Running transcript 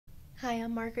Hi,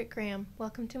 I'm Margaret Graham.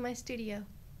 Welcome to my studio.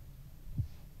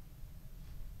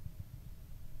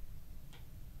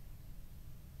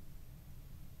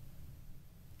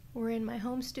 We're in my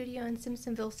home studio in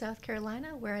Simpsonville, South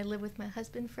Carolina, where I live with my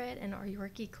husband Fred and our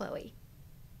Yorkie Chloe.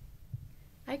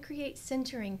 I create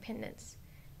centering pendants.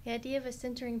 The idea of a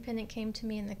centering pendant came to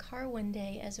me in the car one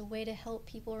day as a way to help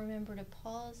people remember to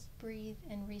pause, breathe,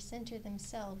 and recenter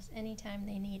themselves anytime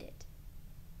they need it.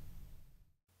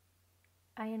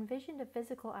 I envisioned a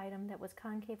physical item that was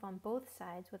concave on both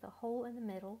sides with a hole in the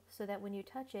middle so that when you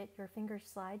touch it, your fingers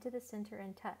slide to the center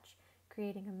and touch,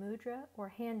 creating a mudra or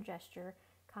hand gesture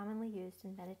commonly used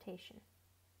in meditation.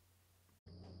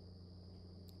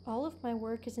 All of my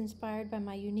work is inspired by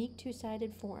my unique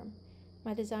two-sided form.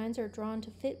 My designs are drawn to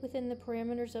fit within the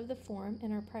parameters of the form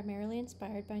and are primarily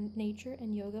inspired by nature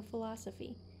and yoga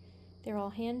philosophy. They're all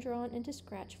hand-drawn into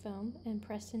scratch foam and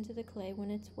pressed into the clay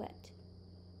when it's wet.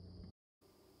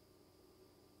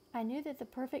 I knew that the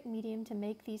perfect medium to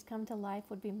make these come to life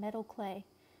would be metal clay.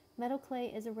 Metal clay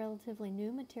is a relatively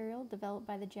new material developed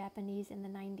by the Japanese in the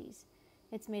 90s.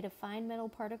 It's made of fine metal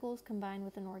particles combined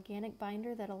with an organic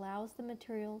binder that allows the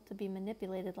material to be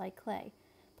manipulated like clay,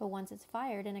 but once it's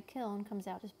fired in a kiln, comes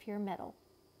out as pure metal.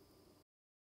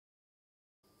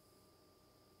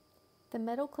 The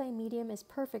metal clay medium is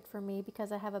perfect for me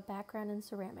because I have a background in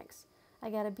ceramics. I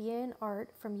got a BA in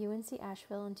art from UNC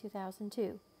Asheville in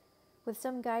 2002. With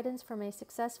some guidance from a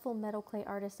successful metal clay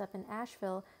artist up in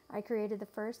Asheville, I created the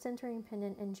first centering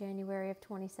pendant in January of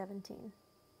 2017.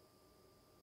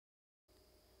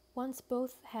 Once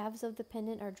both halves of the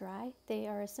pendant are dry, they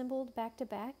are assembled back to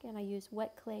back and I use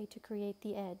wet clay to create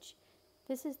the edge.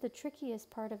 This is the trickiest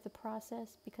part of the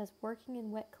process because working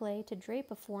in wet clay to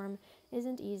drape a form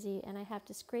isn't easy and I have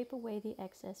to scrape away the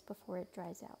excess before it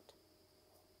dries out.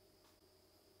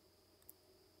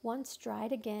 Once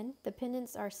dried again, the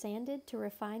pendants are sanded to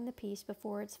refine the piece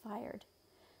before it's fired.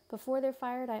 Before they're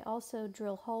fired, I also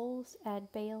drill holes,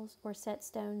 add bales, or set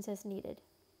stones as needed.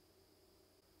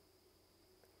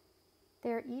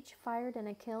 They are each fired in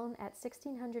a kiln at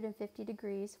 1650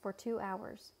 degrees for 2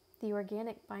 hours. The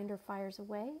organic binder fires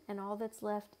away, and all that's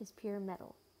left is pure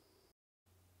metal.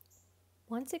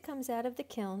 Once it comes out of the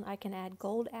kiln, I can add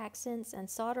gold accents and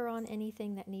solder on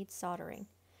anything that needs soldering.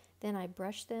 Then I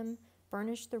brush them,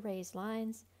 burnish the raised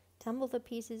lines, tumble the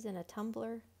pieces in a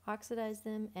tumbler, oxidize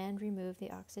them, and remove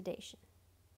the oxidation.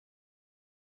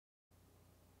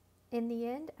 In the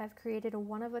end, I've created a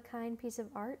one-of-a-kind piece of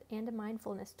art and a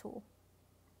mindfulness tool.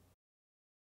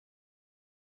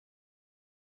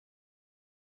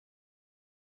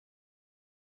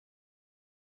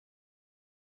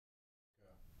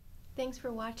 Thanks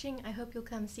for watching. I hope you'll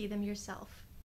come see them yourself.